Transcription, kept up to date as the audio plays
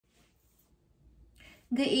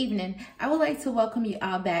Good evening. I would like to welcome you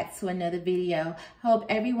all back to another video. Hope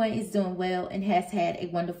everyone is doing well and has had a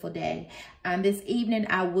wonderful day. This evening,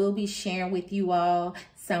 I will be sharing with you all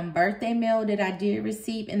some birthday mail that I did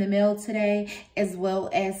receive in the mail today, as well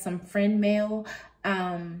as some friend mail.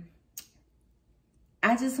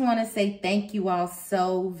 I just want to say thank you all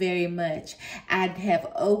so very much. I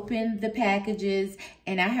have opened the packages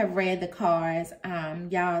and I have read the cards.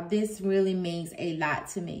 Y'all, this really means a lot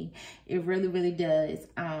to me. It really, really does.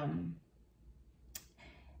 And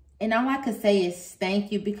all I could say is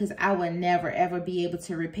thank you, because I would never, ever be able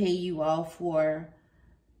to repay you all for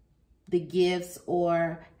the gifts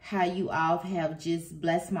or how you all have just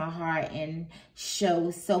blessed my heart and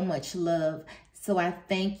showed so much love. So I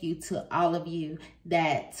thank you to all of you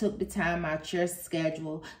that took the time out your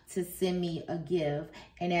schedule to send me a gift.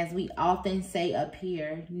 And as we often say up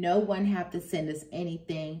here, no one have to send us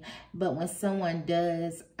anything. But when someone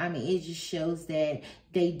does, I mean, it just shows that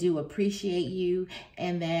they do appreciate you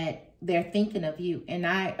and that they're thinking of you. And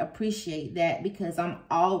I appreciate that, because I'm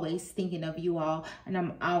always thinking of you all and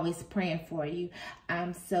I'm always praying for you.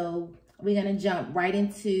 So we're going to jump right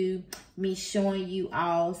into me showing you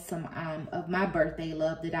all some of my birthday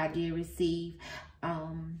love that I did receive.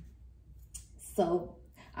 So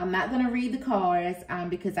I'm not going to read the cards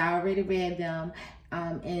because I already read them.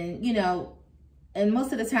 And, you know, and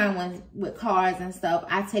most of the time with cards and stuff,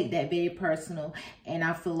 I take that very personal and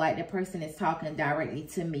I feel like the person is talking directly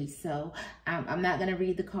to me. So I'm not going to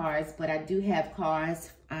read the cards, but I do have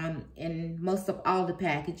cards in most of all the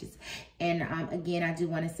packages. And again, I do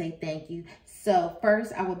want to say thank you. So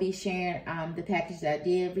first, I will be sharing the package that I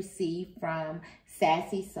did receive from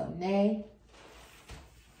Sassy Sonay.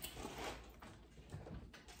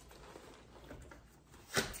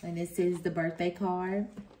 And this is the birthday card.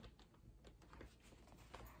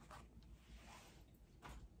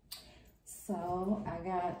 So I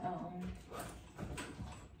got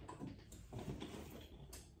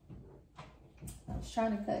I was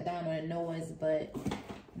trying to cut down on the noise, but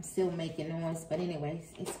I'm still making noise. But anyways,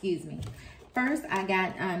 excuse me. First, I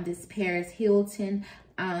got this Paris Hilton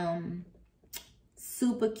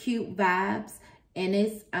super cute vibes, and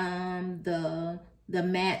it's the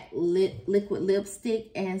matte liquid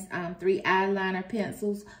lipstick and 3 eyeliner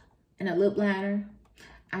pencils and a lip liner.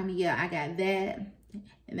 Yeah, I got that.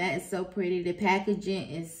 And that is so pretty. The packaging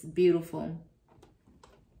is beautiful.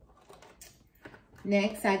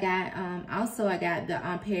 Next, I got, I got the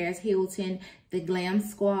Paris Hilton, the Glam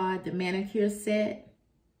Squad, the manicure set.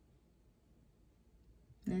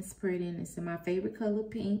 That's pretty, and it's in my favorite color,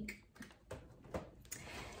 pink.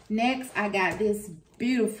 Next, I got this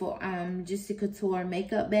beautiful Juicy Couture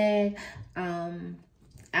makeup bag.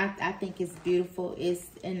 I think it's beautiful. It's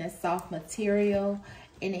in a soft material.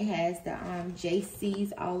 And it has the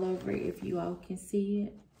JCs all over it, if you all can see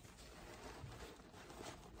it.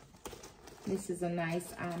 This is a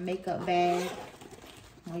nice makeup bag.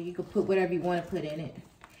 Or you can put whatever you want to put in it.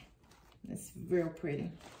 It's real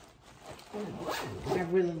pretty. I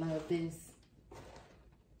really love this.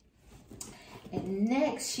 And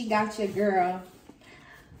next, she got your girl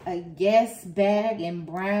a Guess bag in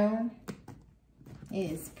brown.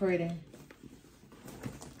 It is pretty.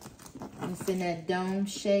 It's in that dome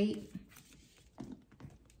shape.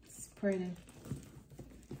 It's pretty.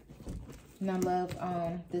 And I love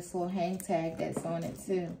this little hang tag that's on it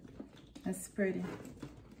too. That's pretty.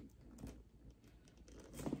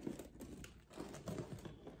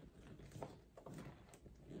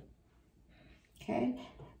 Okay.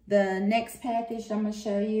 The next package I'm going to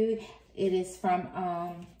show you, it is from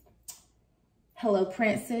Hello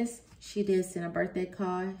Princess. She did send a birthday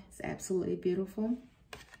card. It's absolutely beautiful.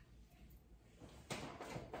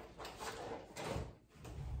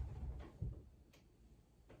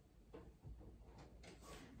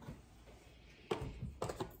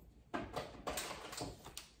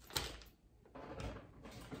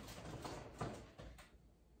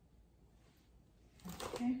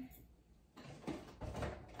 Okay.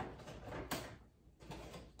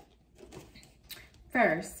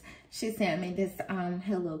 First, she sent me this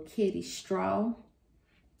Hello Kitty straw.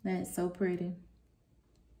 That's so pretty.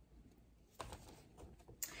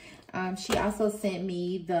 She also sent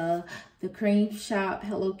me the Cream Shop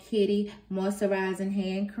Hello Kitty moisturizing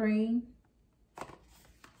hand cream.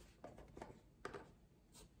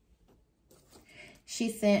 She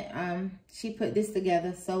sent, she put this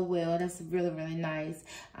together so well. That's really, really nice.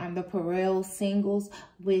 The Purell singles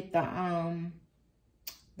with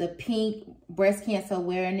the pink breast cancer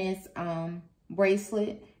awareness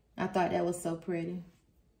bracelet. I thought that was so pretty.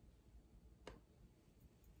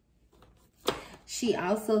 She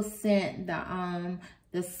also sent the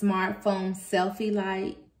the smartphone selfie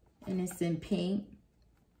light, and it's in pink.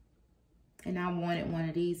 And I wanted one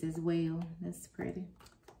of these as well. That's pretty.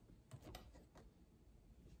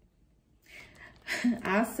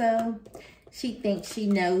 Also, she thinks she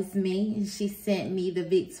knows me, and she sent me the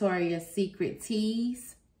Victoria's Secret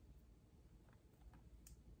tees.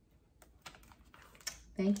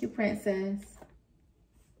 Thank you, Princess.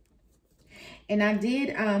 And I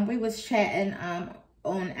did, we was chatting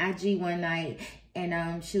on IG one night,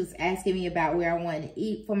 and she was asking me about where I wanted to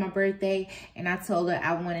eat for my birthday, and I told her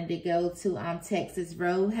I wanted to go to Texas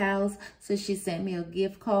Roadhouse, so she sent me a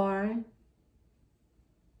gift card.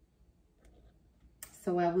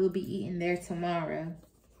 So I will be eating there tomorrow.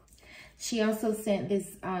 She also sent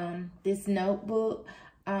this this notebook,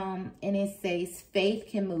 and it says, "Faith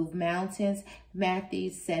can move mountains," Matthew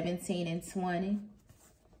 17:20.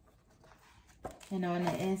 And on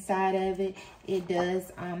the inside of it, it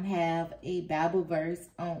does have a Bible verse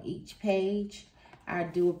on each page. I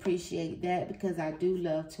do appreciate that because I do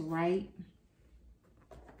love to write.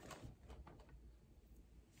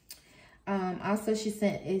 Also, she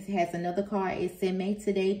sent, it has another card. It said, "May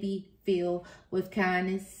today be filled with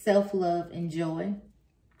kindness, self-love, and joy."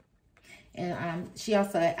 And she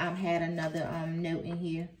also had another note in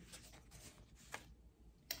here.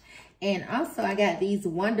 And also, I got these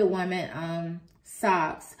Wonder Woman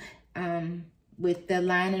socks with the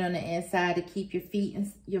lining on the inside to keep your feet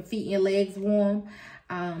and your legs warm.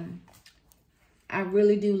 I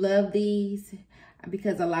really do love these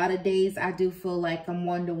because a lot of days I do feel like I'm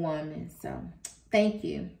Wonder Woman. So thank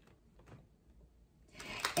you.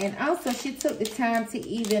 And also, she took the time to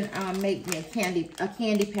even make me a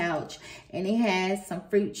candy pouch, and it has some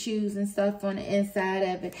fruit chews and stuff on the inside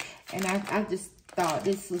of it. And I just thought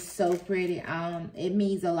this was so pretty. It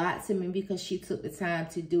means a lot to me because she took the time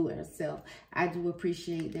to do it herself. I do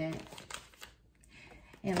appreciate that.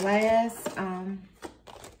 And last,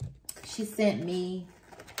 she sent me,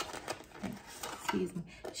 excuse me,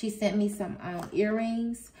 she sent me some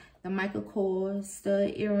earrings, the Michael Kors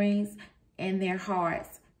stud earrings, and their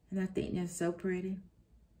hearts. And I think they're so pretty.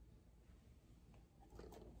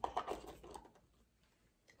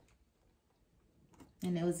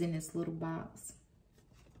 And it was in this little box.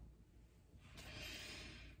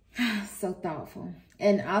 So thoughtful.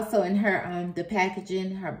 And also in her the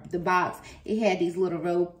packaging, the box, it had these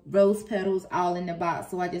little rose petals all in the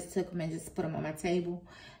box. So I just took them and just put them on my table.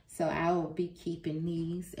 So I will be keeping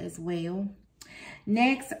these as well.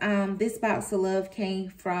 Next, this box of love came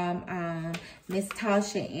from Miss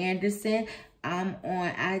Tasha Anderson on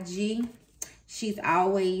IG. She's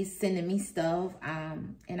always sending me stuff,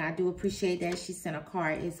 and I do appreciate that. She sent a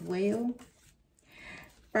card as well.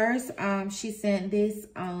 First, she sent this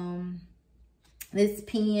this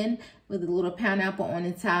pen with a little pineapple on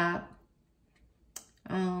the top.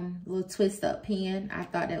 Little twist up pen. I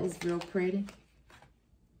thought that was real pretty.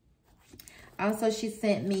 Also, she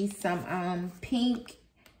sent me some pink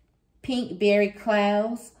berry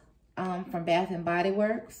clouds from Bath and Body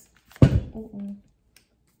Works.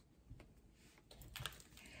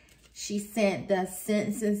 She sent the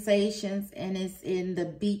Scent Sensations, and it's in the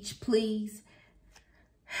Beach Please.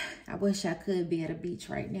 I wish I could be at a beach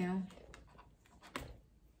right now.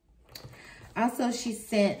 Also, she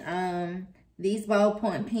sent these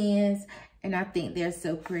ballpoint pens, and I think they're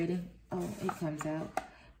so pretty. Oh, it comes out.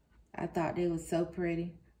 I thought they were so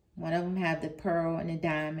pretty. One of them have the pearl and the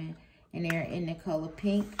diamond, and they're in the color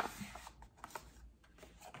pink.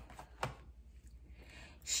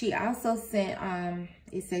 She also sent,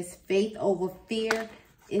 it says Faith Over Fear.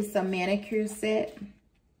 It's a manicure set.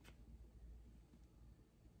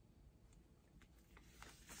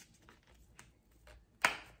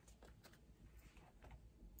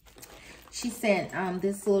 She sent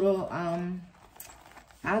this little,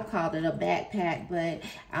 I called it a backpack, but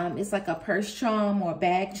it's like a purse charm or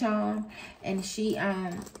bag charm. And she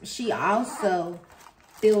also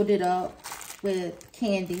filled it up with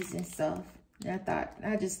candies and stuff. And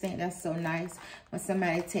I just think that's so nice when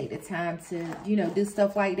somebody take the time to, you know, do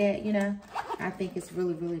stuff like that, you know. I think it's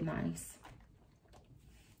really, really nice.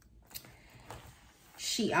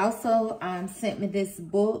 She also sent me this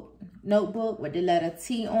notebook with the letter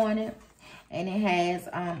T on it. And it has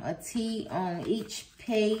a T on each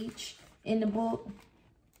page in the book.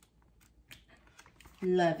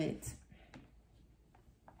 Love it.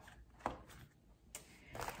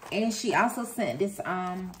 And she also sent this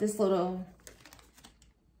this little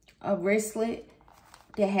wristlet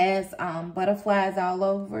that has butterflies all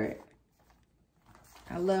over it.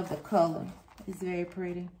 I love the color. It's very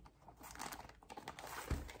pretty.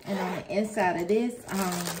 And on the inside of this,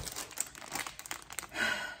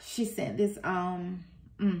 she sent this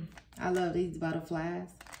love these butterflies.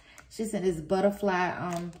 She sent this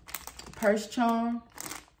butterfly purse charm.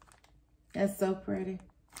 That's so pretty.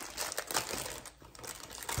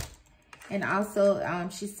 And also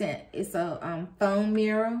she sent, it's a foam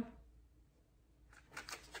mirror.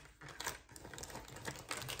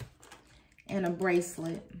 And a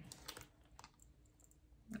bracelet.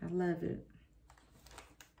 I love it.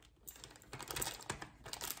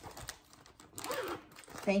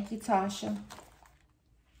 Thank you, Tasha.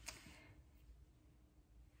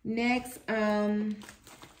 Next,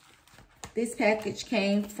 this package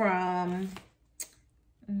came from,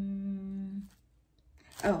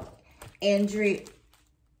 Andrea's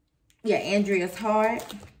Heart.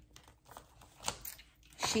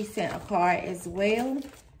 She sent a card as well.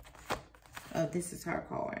 Oh, this is her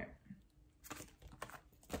card.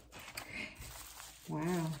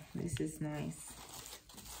 Wow, this is nice.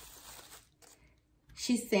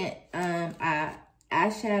 She sent a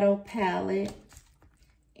eyeshadow palette,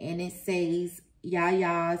 and it says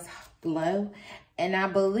Yaya's Glow. And I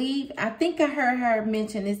think I heard her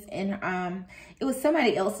mention this in it was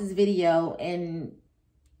somebody else's video, and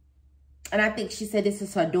I think she said this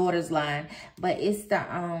is her daughter's line, but it's the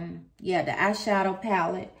the eyeshadow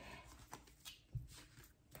palette.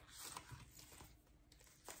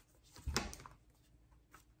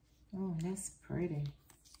 Oh, that's pretty.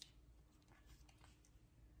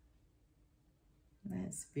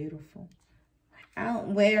 That's beautiful. I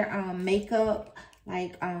don't wear makeup,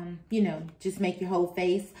 like, you know, just make your whole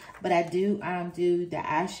face. But I do do the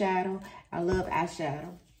eyeshadow. I love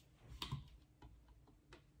eyeshadow.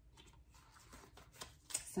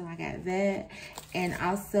 So I got that. And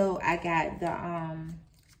also I got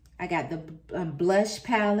the blush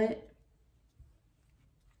palette.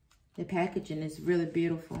 The packaging is really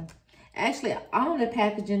beautiful. Actually, all the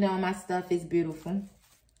packaging on my stuff is beautiful.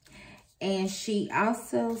 And she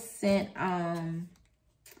also sent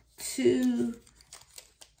 2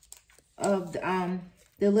 of the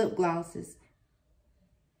lip glosses.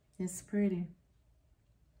 It's pretty.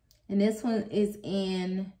 And this one is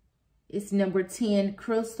it's number 10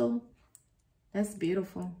 Crystal. That's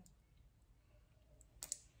beautiful.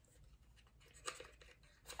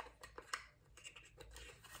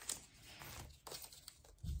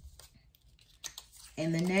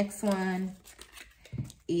 And the next one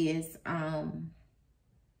is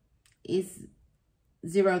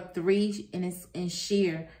 03, and it's in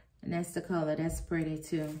sheer, and that's the color. That's pretty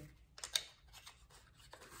too.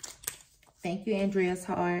 Thank you, Andrea's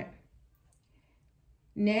Heart.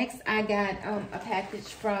 Next, I got a package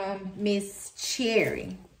from Miss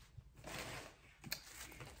Cherry,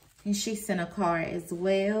 and she sent a card as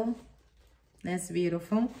well. That's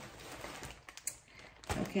beautiful.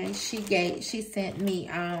 Okay, she sent me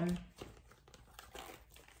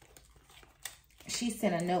she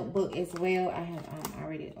sent a notebook as well. I have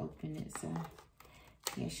already opened it, so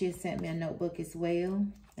yeah, she sent me a notebook as well.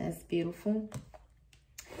 That's beautiful.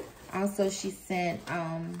 Also, she sent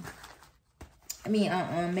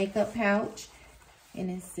makeup pouch,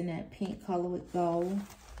 and it's in that pink color with gold.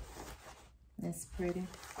 That's pretty.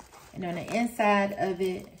 And on the inside of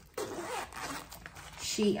it,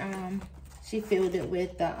 she filled it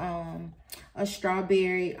with the a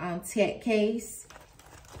strawberry tech case.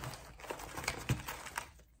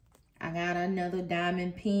 I got another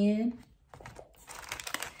diamond pen.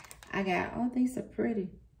 I got, oh, these are pretty.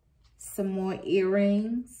 Some more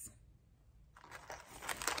earrings.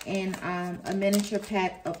 And a miniature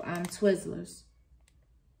pack of Twizzlers.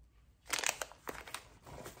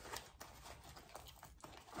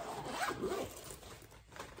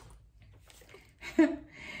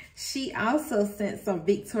 She also sent some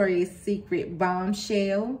Victoria's Secret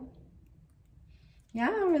Bombshell. Y'all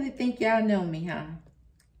don't really think y'all know me, huh?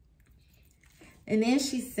 And then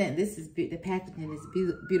she sent, this is, the packaging is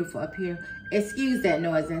beautiful up here. Excuse that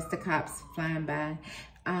noise, that's the cops flying by.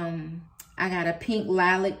 I got a pink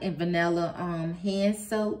lilac and vanilla hand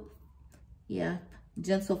soap. Yeah,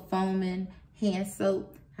 gentle foaming hand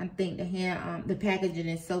soap. I think the packaging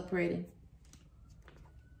is so pretty.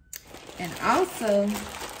 And also,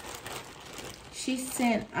 she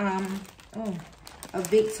sent a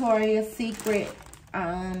Victoria's Secret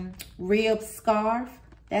rib scarf.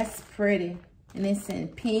 That's pretty. And it's in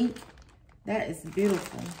pink. That is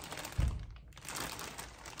beautiful.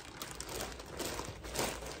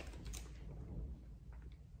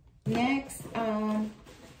 Next,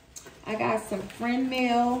 I got some friend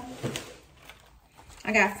mail.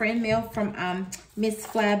 I got friend mail from Miss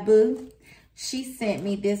Flaboo. She sent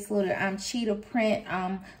me this little cheetah print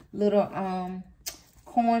little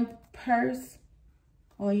coin purse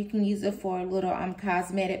or you can use it for a little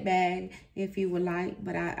cosmetic bag if you would like,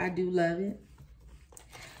 but I do love it.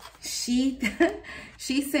 She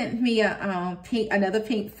sent me a another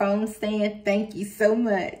pink phone stand. Thank you so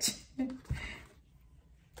much.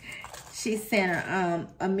 She sent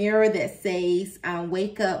a mirror that says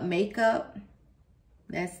wake up makeup.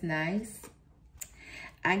 That's nice.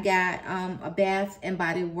 I got a Bath and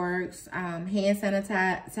Body Works hand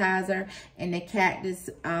sanitizer and the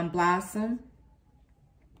cactus blossom.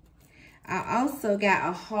 I also got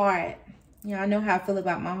a heart. Y'all know how I feel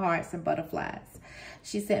about my hearts and butterflies.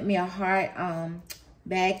 She sent me a heart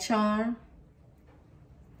bag charm.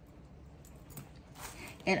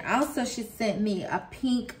 And also she sent me a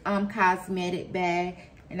pink cosmetic bag.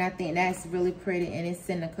 And I think that's really pretty. And it's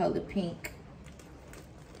in the color pink.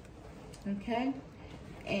 Okay.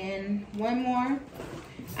 And one more.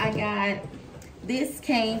 I got, this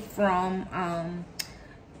came from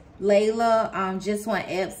Layla, Just Want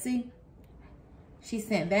Etsy. She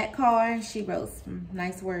sent that card. She wrote some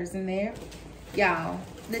nice words in there. Y'all,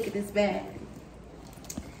 look at this bag.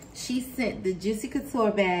 She sent the Juicy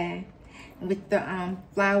Couture bag with the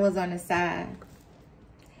flowers on the side.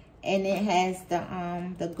 And it has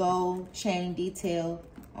the gold chain detail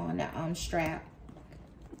on the strap.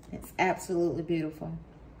 It's absolutely beautiful.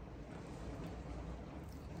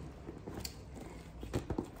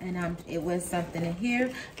 And it was something in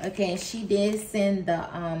here. Okay, she did send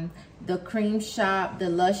the Cream Shop, the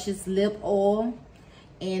Luscious Lip Oil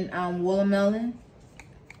in watermelon.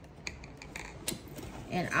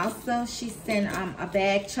 And also she sent a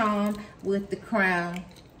bag charm with the crown.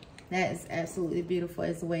 That is absolutely beautiful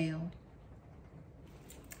as well.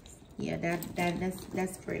 Yeah,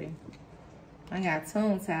 that's pretty. I got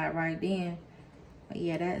tongue tied right then. But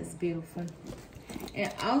yeah, that is beautiful.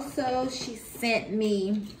 And also she sent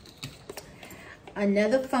me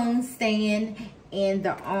another phone stand in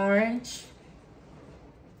the orange.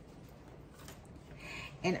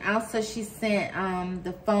 And also she sent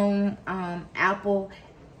the phone Apple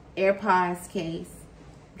AirPods case.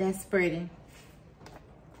 That's pretty.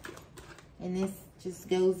 And this just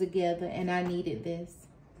goes together, and I needed this.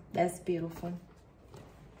 That's beautiful.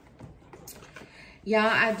 Y'all,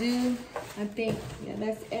 I think, yeah,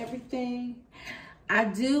 that's everything. I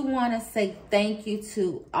do want to say thank you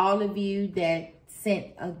to all of you that sent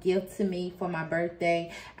a gift to me for my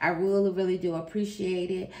birthday. I really, really do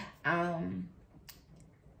appreciate it.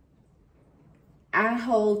 I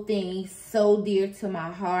hold things so dear to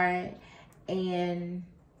my heart, and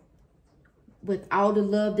with all the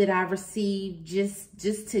love that I received just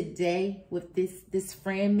today with this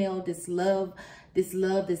friend mail, this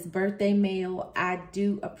birthday mail, I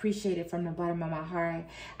do appreciate it from the bottom of my heart.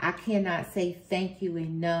 I cannot say thank you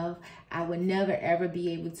enough. I would never ever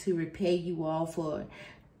be able to repay you all for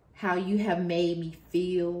how you have made me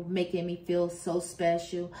feel, making me feel so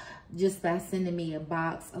special just by sending me a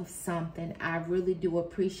box of something. I really do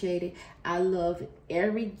appreciate it. I love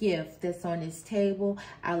every gift that's on this table.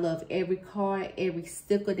 I love every card, every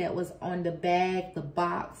sticker that was on the bag, the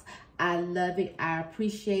box. I love it. I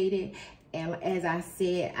appreciate it. And as I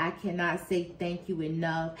said, I cannot say thank you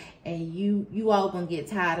enough. And you all gonna get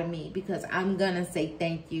tired of me because I'm gonna say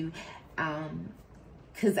thank you.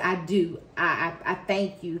 Because I do. I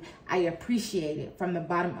thank you. I appreciate it from the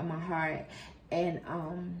bottom of my heart. And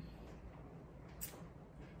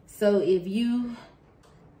so if you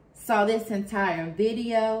saw this entire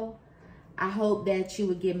video, I hope that you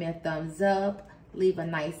would give me a thumbs up, leave a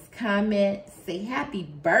nice comment, say happy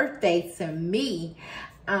birthday to me.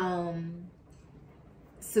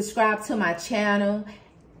 Subscribe to my channel.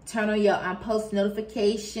 Turn on your post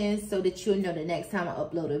notifications so that you'll know the next time I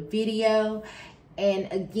upload a video.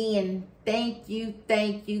 And again, thank you,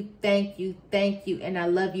 thank you, thank you, thank you. And I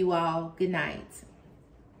love you all. Good night.